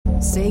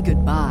Say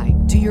goodbye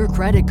to your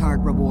credit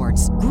card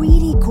rewards.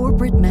 Greedy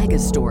corporate mega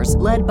stores,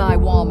 led by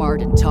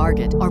Walmart and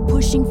Target, are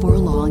pushing for a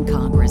law in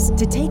Congress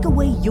to take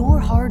away your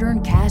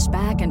hard-earned cash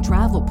back and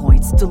travel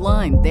points to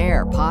line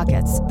their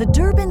pockets. The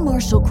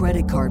Durbin-Marshall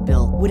credit card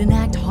bill would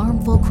enact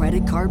harmful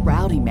credit card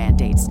routing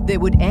mandates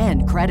that would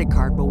end credit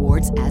card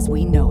rewards as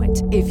we know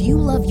it. If you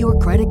love your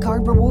credit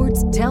card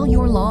rewards, tell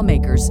your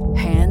lawmakers,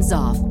 hands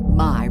off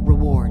my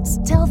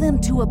rewards. Tell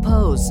them to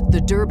oppose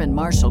the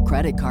Durbin-Marshall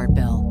credit card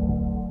bill.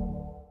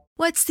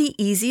 What's the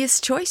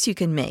easiest choice you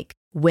can make?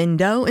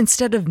 Window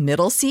instead of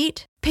middle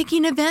seat?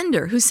 Picking a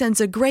vendor who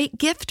sends a great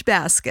gift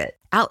basket?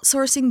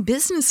 Outsourcing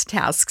business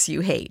tasks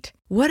you hate?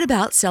 What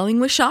about selling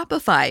with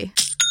Shopify?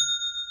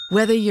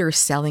 Whether you're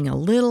selling a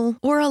little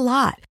or a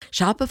lot,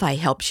 Shopify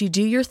helps you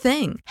do your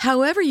thing,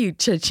 however you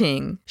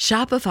cha-ching.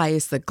 Shopify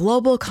is the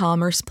global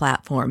commerce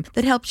platform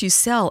that helps you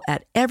sell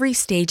at every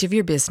stage of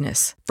your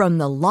business. From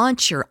the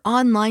launch your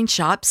online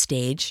shop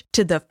stage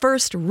to the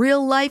first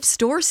real-life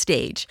store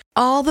stage,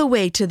 all the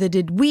way to the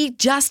did we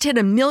just hit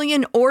 1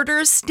 million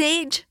orders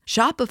stage.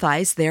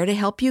 Shopify's there to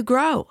help you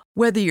grow.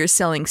 Whether you're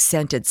selling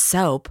scented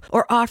soap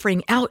or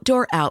offering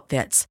outdoor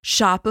outfits,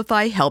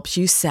 Shopify helps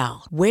you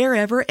sell.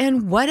 Wherever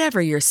and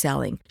whatever you're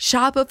selling,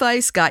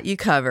 Shopify's got you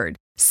covered.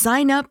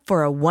 Sign up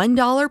for a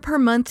 $1 per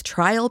month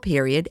trial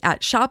period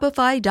at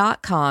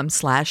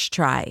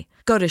shopify.com/try.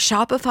 Go to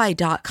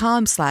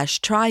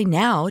shopify.com/try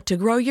now to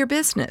grow your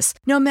business,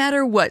 no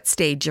matter what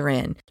stage you're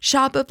in.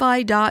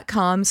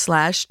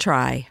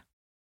 Shopify.com/try.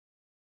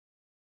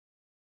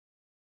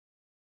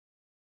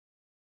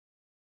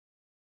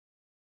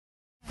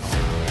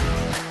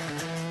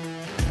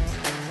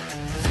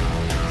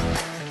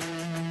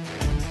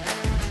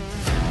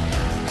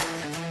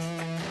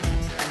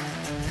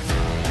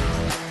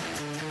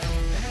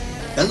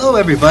 Hello,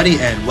 everybody,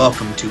 and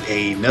welcome to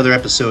another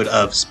episode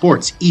of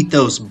Sports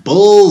Ethos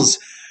Bulls.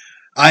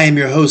 I am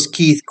your host,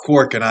 Keith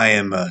Quark, and I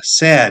am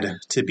sad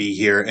to be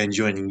here and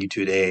joining you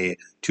today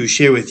to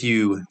share with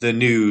you the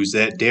news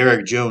that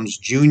Derrick Jones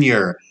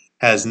Jr.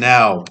 has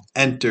now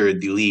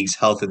entered the league's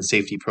health and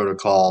safety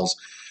protocols,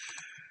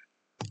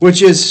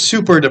 which is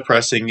super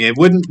depressing. It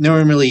wouldn't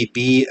normally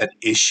be an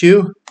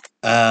issue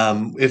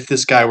if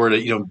this guy were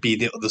to be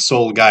the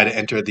sole guy to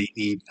enter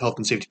the health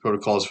and safety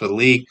protocols for the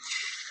league.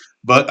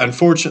 But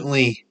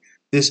unfortunately,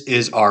 this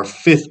is our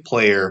fifth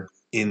player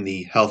in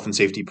the health and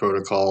safety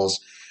protocols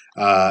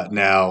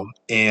now,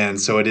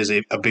 and so it is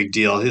a big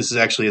deal. This is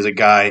actually a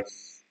guy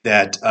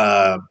that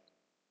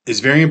is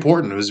very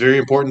important. It was very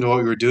important to what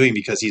we were doing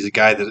because he's a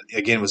guy that,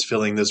 again, was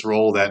filling this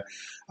role that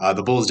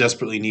the Bulls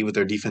desperately need with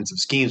their defensive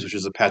schemes, which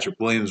is a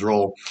Patrick Williams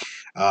role,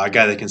 a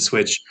guy that can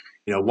switch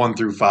 1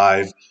 through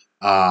 5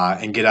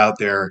 and get out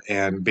there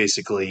and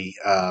basically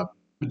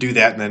do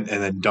that and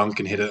then dunk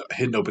and hit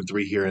an open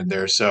three here and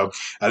there. So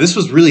this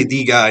was really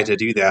the guy to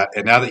do that.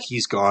 And now that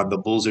he's gone, the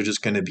Bulls are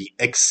just going to be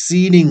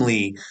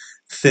exceedingly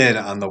thin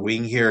on the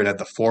wing here and at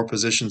the 4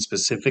 position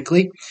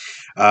specifically.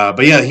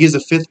 But yeah, he's the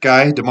fifth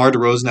guy. DeMar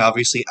DeRozan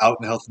obviously out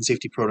in health and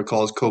safety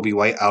protocols. Kobe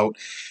White out.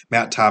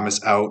 Matt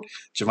Thomas out.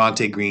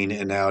 Javonte Green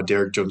and now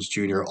Derrick Jones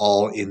Jr.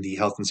 all in the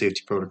health and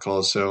safety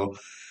protocols. So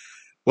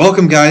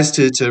welcome, guys,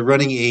 to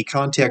running a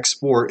contact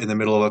sport in the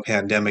middle of a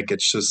pandemic.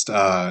 It's just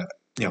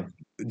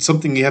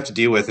something you have to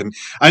deal with. And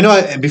I know,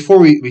 and before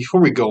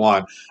we go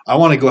on, I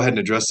want to go ahead and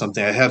address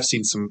something. I have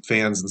seen some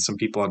fans and some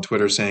people on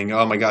Twitter saying,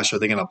 "Oh my gosh, are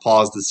they going to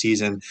pause the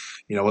season?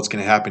 What's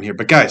going to happen here?"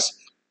 But guys,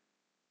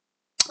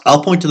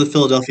 I'll point to the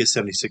Philadelphia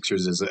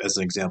 76ers as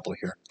an example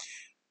here.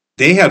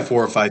 They had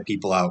 4 or 5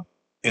 people out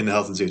in the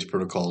health and safety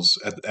protocols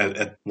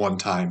at one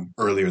time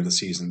earlier in the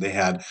season. They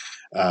had,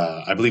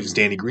 I believe it's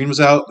Danny Green was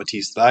out,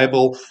 Matisse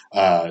Thybulle,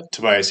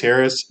 Tobias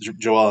Harris,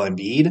 Joel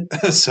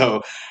Embiid.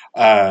 So,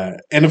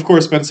 and of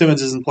course, Ben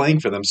Simmons isn't playing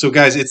for them. So,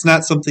 guys, it's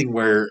not something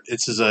where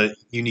this is a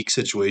unique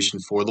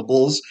situation for the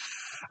Bulls.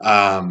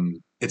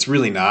 It's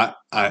really not.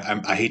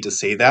 I hate to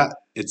say that.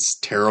 It's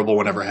terrible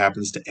whenever it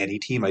happens to any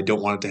team. I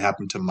don't want it to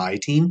happen to my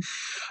team,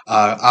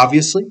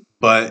 obviously,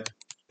 but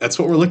that's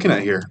what we're looking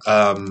at here.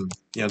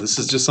 This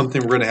is just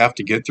something we're going to have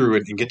to get through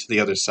and get to the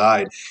other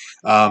side.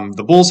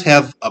 The Bulls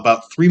have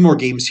about 3 more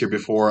games here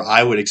before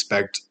I would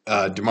expect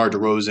DeMar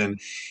DeRozan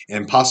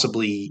and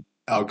possibly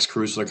Alex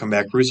Caruso to come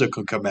back. Caruso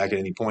could come back at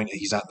any point.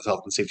 He's not in the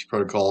health and safety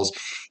protocols.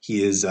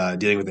 He is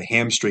dealing with a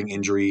hamstring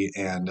injury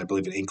and I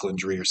believe an ankle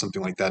injury or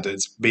something like that.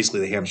 It's basically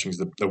the hamstring's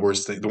the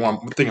worst thing, the one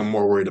thing I'm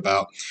more worried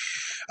about.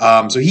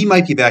 So he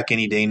might be back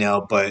any day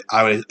now, but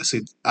I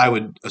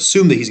would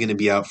assume that he's going to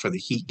be out for the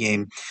Heat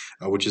game,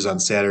 which is on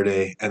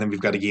Saturday, and then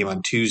we've got a game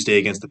on Tuesday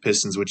against the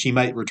Pistons, which he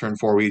might return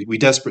for. We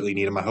desperately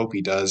need him. I hope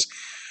he does.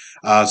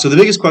 So the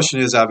biggest question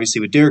is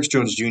obviously with Derrick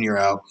Jones Jr.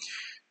 out,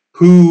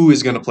 who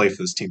is going to play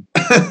for this team?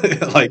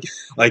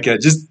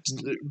 Just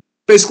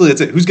basically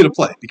that's it. Who's going to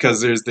play?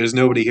 Because there's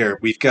nobody here.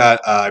 We've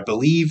got I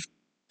believe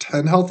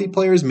 10 healthy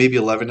players, maybe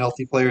 11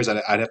 healthy players.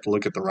 I'd have to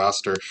look at the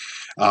roster.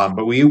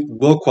 But we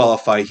will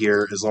qualify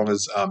here as long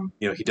as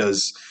he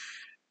does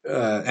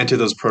enter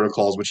those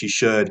protocols, which he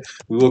should,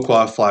 we will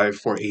qualify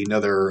for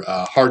another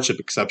hardship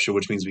exception,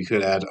 which means we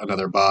could add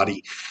another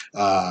body.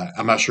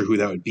 I'm not sure who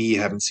that would be.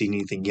 I haven't seen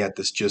anything yet.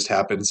 This just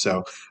happened,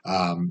 so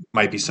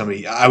might be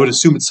somebody. I would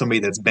assume it's somebody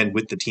that's been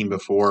with the team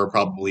before,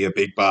 probably a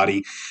big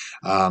body.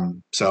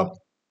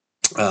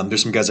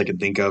 There's some guys I can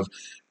think of.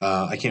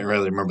 I can't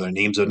really remember their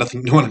names, though.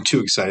 Nothing, no one I'm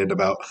too excited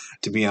about,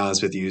 to be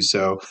honest with you.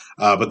 So,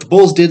 but the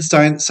Bulls did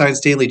sign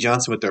Stanley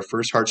Johnson with their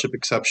first hardship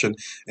exception,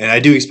 and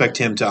I do expect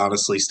him to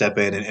honestly step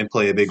in and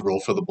play a big role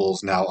for the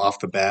Bulls now off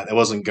the bat. It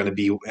wasn't going to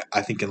be,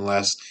 I think, in the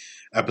last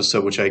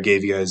episode, which I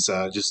gave you guys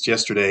just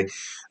yesterday,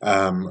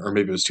 or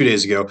maybe it was 2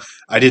 days ago.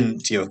 I didn't,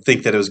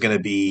 think that it was going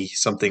to be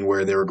something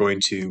where they were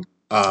going to.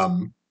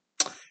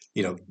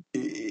 You know,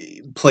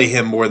 play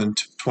him more than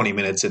 20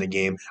 minutes in a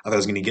game. I thought I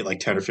was going to get like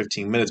 10 or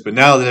 15 minutes, but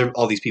now that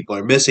all these people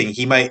are missing,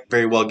 he might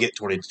very well get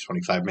 20 to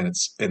 25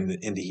 minutes in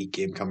the Heat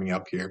game coming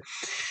up here.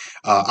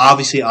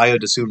 Obviously, Ayo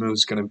Dosunmu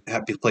is going to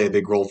have to play a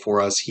big role for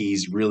us.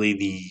 He's really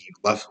the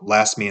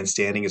last man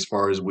standing as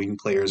far as wing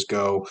players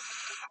go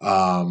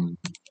on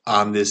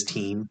this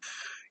team,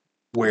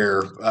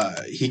 where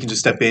he can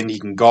just step in, he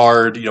can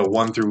guard,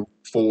 1 through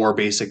 4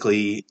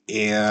 basically,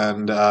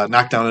 and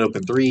knock down an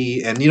open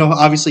three. And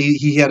obviously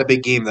he had a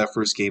big game that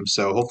first game,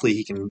 so hopefully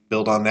he can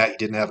build on that. He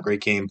didn't have a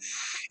great game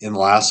in the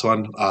last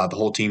one. The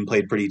whole team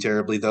played pretty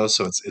terribly though,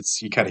 so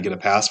it's you kind of get a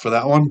pass for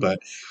that one, but.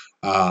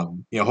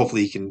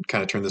 Hopefully he can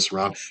kind of turn this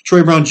around.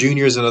 Troy Brown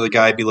Jr. is another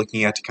guy I'd be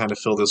looking at to kind of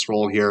fill this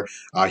role here.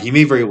 He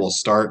may very well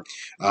start.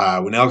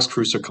 When Alex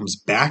Caruso comes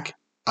back,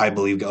 I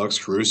believe Alex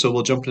Caruso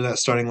will jump into that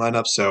starting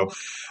lineup. So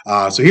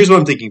here's what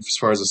I'm thinking as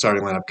far as the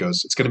starting lineup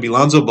goes. It's going to be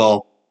Lonzo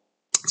Ball.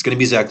 It's going to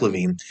be Zach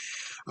LaVine.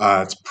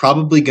 It's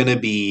probably going to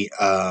be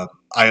Ayo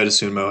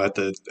Dosunmu at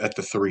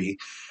the 3.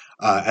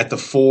 At the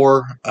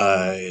 4,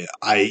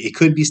 it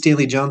could be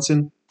Stanley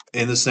Johnson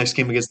in this next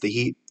game against the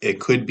Heat. It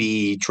could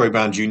be Troy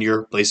Brown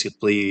Jr.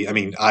 Basically,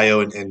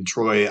 Ayo and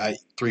Troy,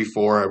 3,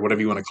 4, or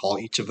whatever you want to call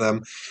each of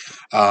them.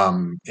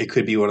 It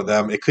could be one of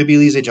them. It could be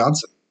Elijah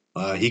Johnson.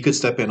 He could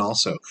step in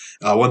also.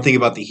 One thing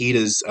about the Heat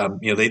is,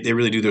 they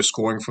really do their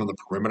scoring from the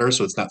perimeter,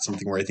 so it's not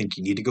something where I think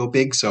you need to go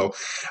big. So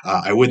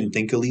I wouldn't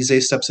think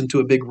Elise steps into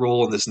a big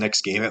role in this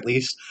next game, at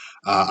least.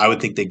 I would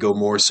think they go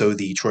more so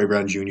the Troy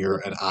Brown Jr.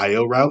 and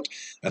Ayo route.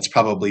 That's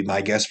probably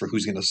my guess for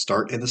who's going to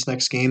start in this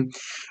next game.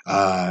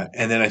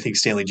 And then I think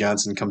Stanley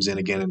Johnson comes in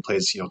again and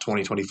plays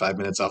 20, 25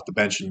 minutes off the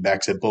bench and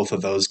backs at both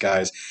of those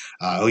guys.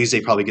 Elise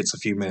probably gets a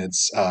few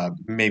minutes,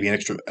 maybe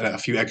a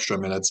few extra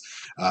minutes.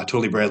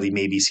 Tony Bradley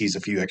maybe sees a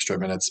few extra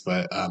minutes,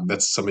 but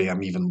that's somebody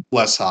I'm even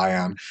less high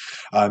on.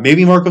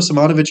 Maybe Marko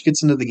Simonovic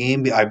gets into the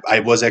game. I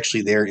was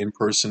actually there in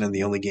person in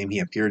the only game he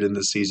appeared in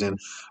this season.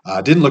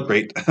 Didn't look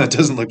great.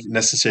 Doesn't look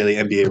necessarily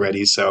NBA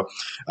ready, so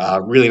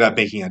really not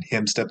banking on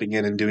him stepping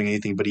in and doing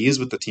anything, but he is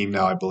with the team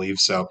now, I believe.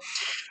 So,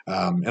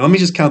 and let me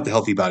just count the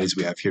healthy bodies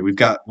we have here. We've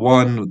got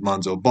 1 with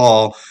Lonzo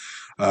Ball.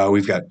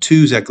 We've got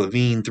 2 Zach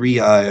LaVine, 3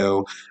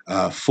 Ayo,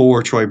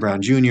 4 Troy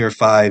Brown Jr.,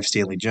 5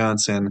 Stanley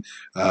Johnson,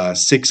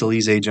 6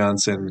 Elise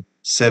Johnson,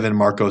 7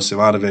 Marko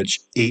Simonovic,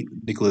 8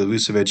 Nikola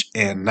Vucevic,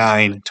 and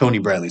 9 Tony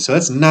Bradley. So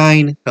that's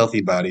 9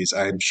 healthy bodies.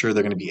 I'm sure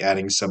they're going to be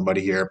adding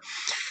somebody here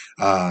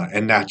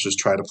and not just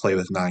try to play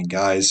with 9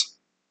 guys.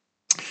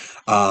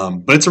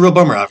 But it's a real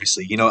bummer,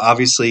 obviously.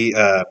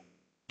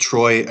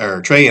 Trey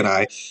and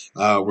I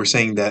were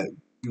saying that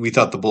we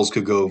thought the Bulls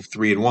could go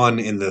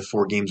 3-1 in the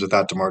 4 games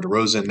without DeMar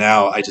DeRozan.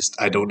 Now,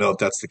 I don't know if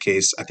that's the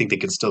case. I think they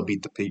can still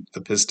beat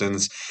the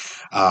Pistons.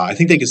 I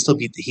think they can still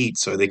beat the Heat,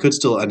 so they could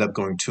still end up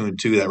going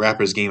 2-2. That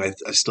Raptors game, I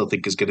still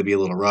think is going to be a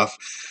little rough,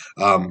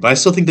 but I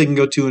still think they can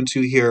go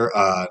 2-2 here.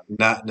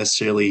 Not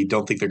necessarily.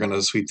 Don't think they're going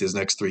to sweep these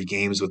next 3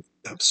 games with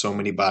so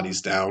many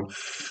bodies down.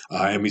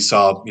 And we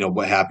saw,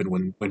 what happened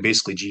when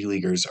basically G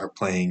Leaguers are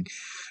playing,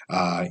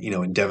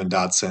 and Devin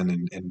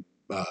Dotson and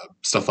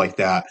stuff like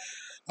that.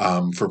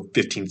 For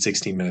 15,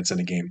 16 minutes in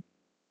a game.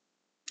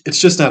 It's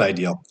just not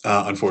ideal,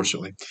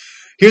 unfortunately.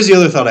 Here's the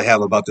other thought I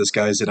have about this,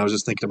 guys, and I was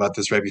just thinking about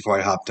this right before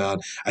I hopped on.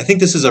 I think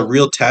this is a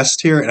real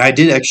test here, and I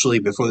did actually,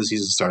 before the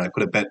season started, I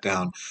put a bet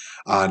down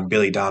on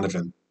Billy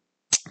Donovan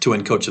to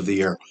win Coach of the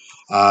Year.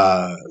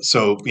 Long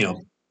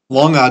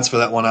odds for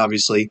that one,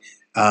 obviously.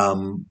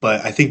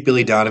 But I think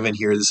Billy Donovan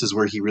here, this is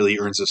where he really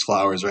earns his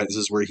flowers, right? This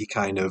is where he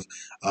kind of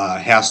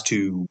has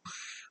to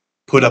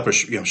put up or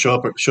show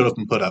up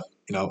and put up.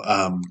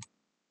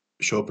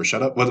 Show up or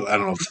shut up. I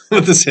don't know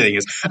what the saying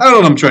is. I don't know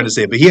what I'm trying to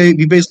say, but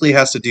he basically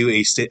has to do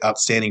a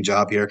outstanding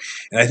job here,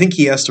 and I think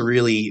he has to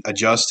really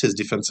adjust his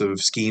defensive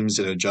schemes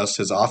and adjust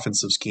his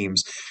offensive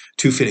schemes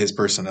to fit his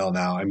personnel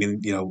now.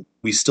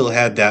 We still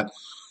had that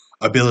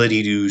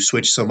ability to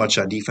switch so much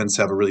on defense,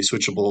 have a really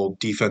switchable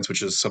defense,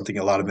 which is something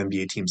a lot of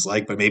NBA teams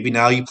like. But maybe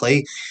now you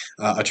play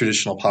a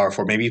traditional power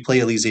forward. Maybe you play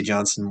Elise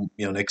Johnson,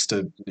 next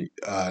to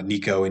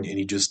Nico, and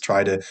you just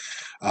try to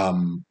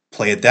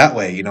play it that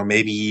way.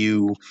 Maybe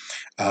you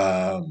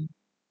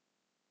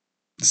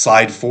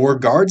slide 4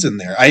 guards in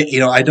there.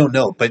 I don't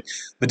know, but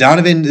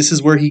Donovan, this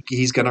is where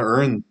he's going to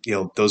earn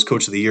those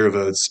Coach of the Year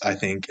votes. I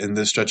think in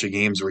this stretch of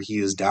games where he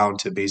is down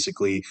to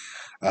basically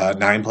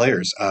 9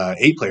 players,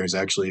 8 players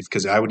actually,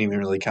 because I wouldn't even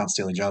really count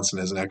Stanley Johnson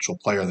as an actual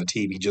player on the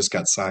team. He just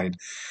got signed,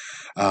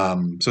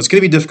 so it's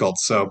going to be difficult.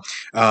 So,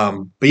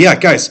 but yeah,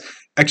 guys.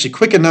 Actually,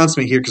 quick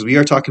announcement here because we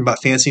are talking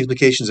about fantasy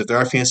implications. If there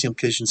are fantasy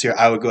implications here,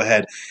 I would go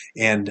ahead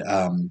and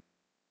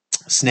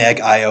snag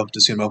Io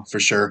DeSumo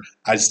for sure.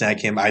 I'd snag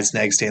him. I'd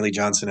snag Stanley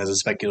Johnson as a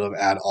speculative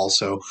ad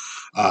also.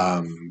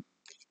 Um,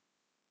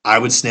 I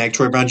would snag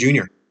Troy Brown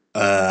Jr.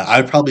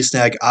 I would probably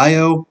snag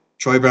Io,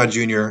 Troy Brown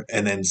Jr.,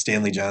 and then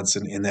Stanley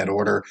Johnson in that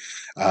order.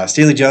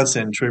 Stanley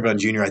Johnson, Troy Brown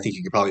Jr., I think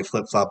you could probably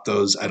flip flop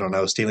those. I don't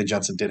know. Stanley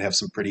Johnson did have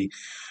some pretty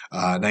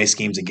nice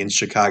games against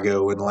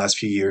Chicago in the last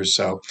few years,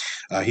 so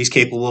he's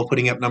capable of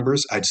putting up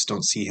numbers. I just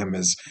don't see him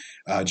as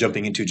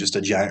jumping into just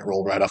a giant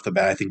role right off the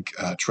bat. I think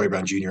Troy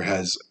Brown Jr.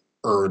 has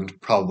earned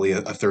probably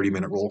a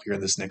 30-minute role here in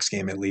this next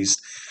game at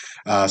least.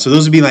 So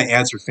those would be my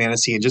ads for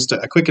fantasy. And just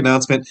a quick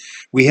announcement,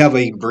 we have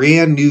a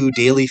brand new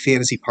daily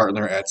fantasy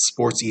partner at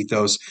Sports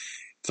Ethos,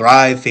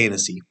 Thrive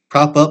Fantasy.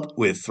 Prop up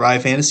with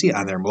Thrive Fantasy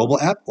on their mobile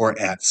app or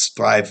at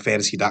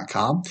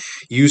thrivefantasy.com.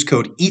 Use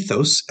code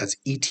ETHOS, that's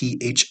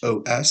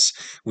ETHOS,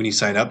 when you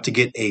sign up to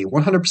get a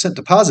 100%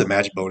 deposit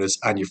match bonus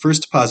on your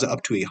first deposit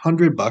up to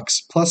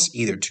 $100 plus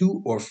either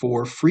 2 or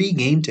 4 free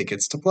game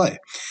tickets to play.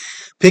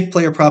 Pick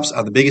player props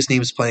on the biggest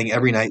names playing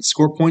every night,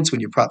 score points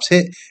when your props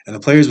hit, and the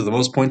players with the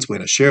most points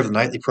win a share of the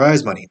nightly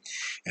prize money.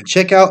 And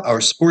check out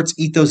our Sports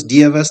Ethos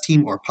DFS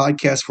team or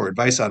podcast for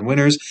advice on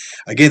winners.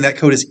 Again, that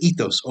code is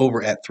ETHOS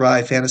over at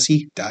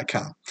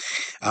thrivefantasy.com.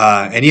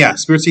 And yeah,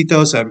 Sports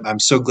Ethos, I'm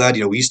so glad,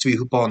 we used to be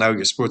Hoopball, now we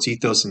get Sports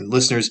Ethos. And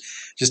listeners,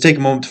 just take a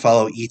moment to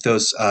follow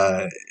Ethos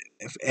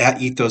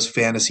at Ethos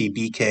Fantasy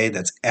BK.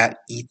 That's at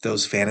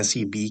Ethos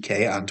Fantasy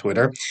BK on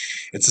Twitter.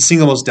 It's the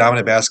single most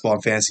dominant basketball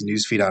and fantasy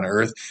news feed on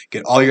earth.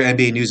 Get all your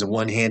NBA news in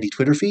one handy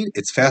Twitter feed.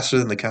 It's faster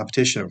than the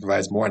competition and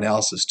provides more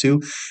analysis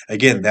too.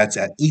 Again, that's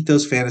at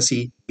Ethos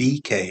Fantasy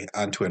BK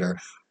on Twitter.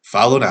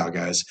 Follow now,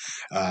 guys.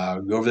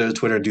 Go over there to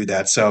Twitter and do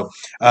that. So,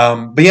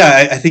 but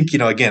yeah, I think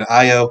again,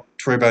 Io,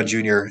 Troy Brown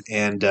Jr.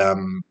 and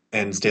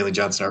Stanley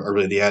Johnson are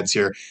really the ads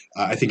here.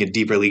 I think in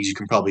deeper leagues you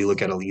can probably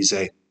look at Elise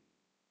a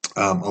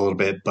little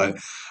bit, but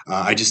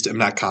I just am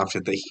not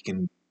confident that he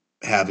can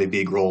have a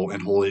big role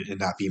and hold it and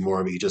not be more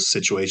of a just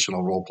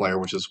situational role player,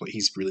 which is what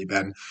he's really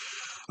been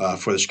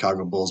for the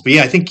Chicago Bulls. But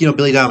yeah, I think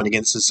Billy Donovan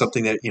again, this is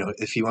something that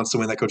if he wants to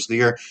win that Coach of the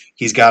Year,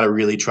 he's got to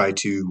really try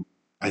to,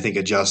 I think,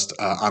 adjust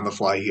on the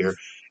fly here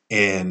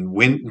and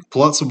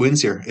pull out some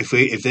wins here.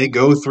 If they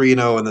go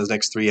 3-0 in those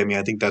next 3, I mean,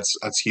 I think that's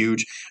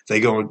huge. If they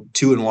go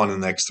 2-1 in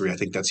the next 3, I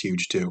think that's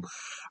huge too.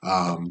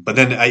 But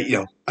then I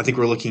think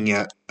we're looking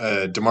at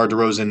DeMar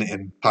DeRozan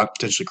and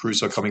potentially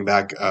Caruso coming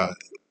back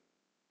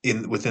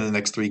within the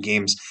next 3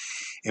 games.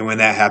 And when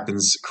that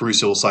happens,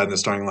 Caruso will slide in the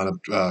starting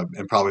lineup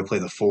and probably play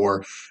the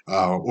 4,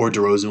 or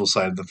DeRozan will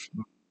slide in the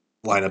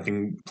lineup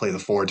and play the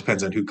 4. It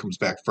depends on who comes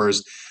back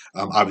first.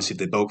 Obviously, if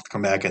they both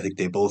come back, I think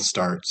they both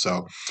start.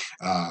 So,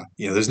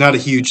 there's not a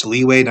huge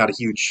leeway, not a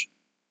huge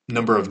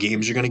number of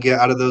games you're going to get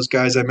out of those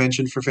guys I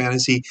mentioned for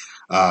fantasy.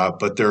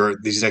 But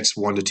these next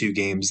 1 to 2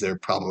 games, they're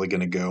probably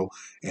going to go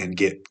and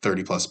get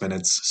 30-plus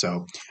minutes.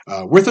 So,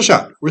 worth a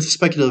shot, worth a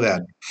speculative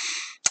ad.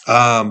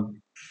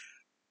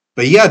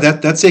 But yeah,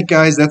 that's it,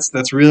 guys.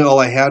 That's really all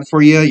I had for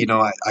you.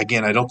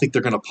 I don't think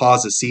they're going to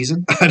pause the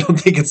season. I don't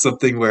think it's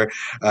something where,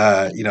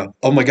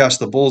 oh my gosh,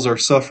 the Bulls are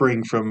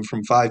suffering from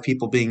 5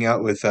 people being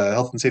out with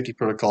health and safety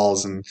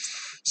protocols, and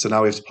so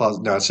now we have to pause.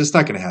 No, it's just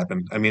not going to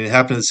happen. I mean, it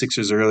happened to the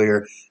Sixers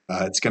earlier.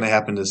 It's going to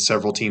happen to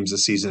several teams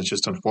this season. It's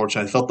just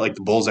unfortunate. I felt like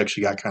the Bulls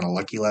actually got kind of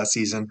lucky last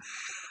season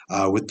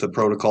with the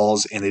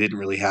protocols, and they didn't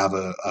really have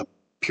a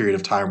period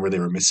of time where they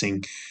were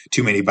missing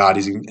too many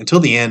bodies until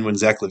the end when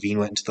Zach LaVine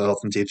went into the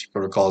health and safety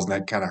protocols, and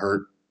that kind of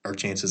hurt our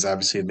chances,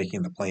 obviously, of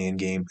making the play-in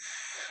game.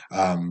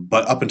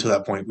 But up until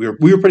that point, we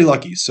were pretty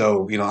lucky.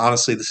 So,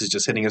 honestly, this is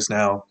just hitting us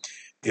now.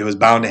 It was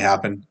bound to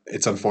happen.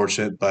 It's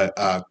unfortunate, but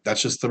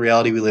that's just the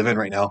reality we live in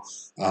right now,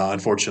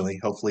 unfortunately.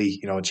 Hopefully,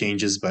 it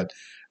changes, but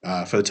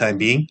for the time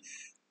being,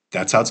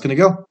 that's how it's going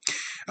to go.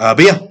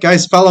 But yeah,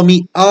 guys, follow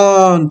me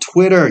on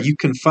Twitter. You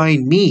can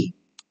find me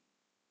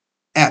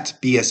at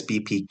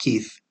BSBP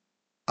Keith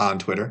on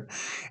Twitter.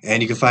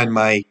 And you can find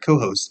my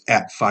co-host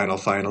at Final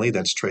Finally.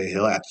 That's Trey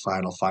Hill at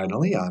Final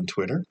Finally on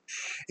Twitter.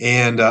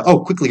 And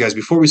quickly, guys,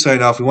 before we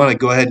sign off, we want to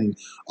go ahead and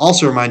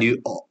also remind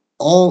you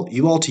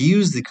all to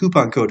use the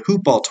coupon code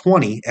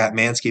HoopBall20 at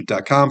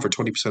manscaped.com for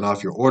 20%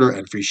 off your order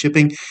and free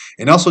shipping.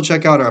 And also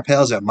check out our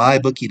pals at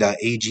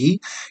mybookie.ag.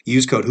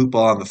 Use code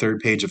HoopBall on the third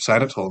page of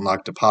signup to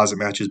unlock deposit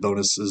match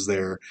bonuses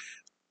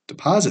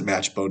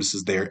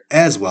there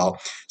as well.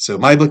 So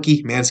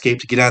MyBookie,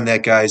 Manscaped, get on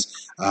that, guys.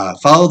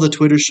 Follow the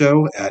Twitter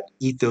show at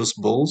Ethos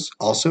Bulls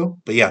also.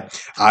 But yeah,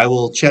 I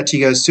will chat to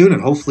you guys soon,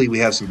 and hopefully we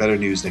have some better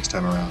news next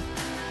time around.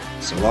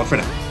 So long for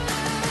now.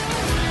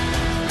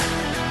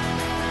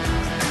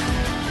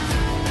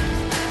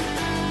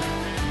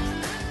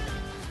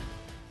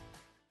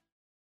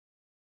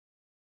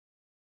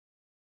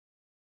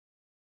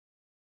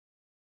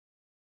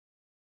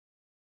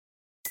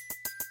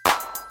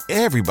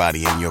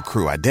 Everybody in your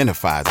crew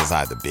identifies as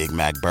either Big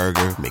Mac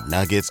Burger,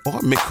 McNuggets, or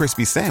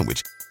McCrispy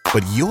Sandwich.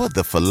 But you're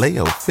the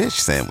Filet-O-Fish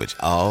Sandwich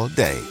all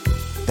day.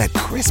 That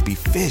crispy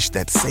fish,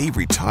 that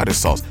savory tartar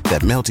sauce,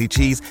 that melty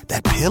cheese,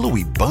 that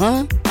pillowy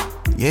bun.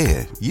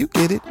 Yeah, you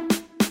get it.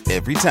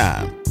 Every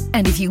time.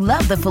 And if you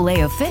love the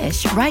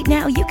Filet-O-Fish, right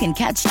now you can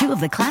catch two of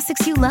the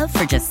classics you love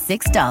for just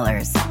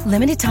 $6.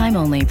 Limited time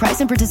only. Price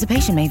and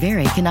participation may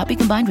vary. Cannot be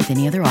combined with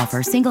any other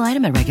offer. Single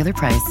item at regular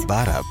price.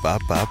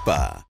 Ba-da-ba-ba-ba.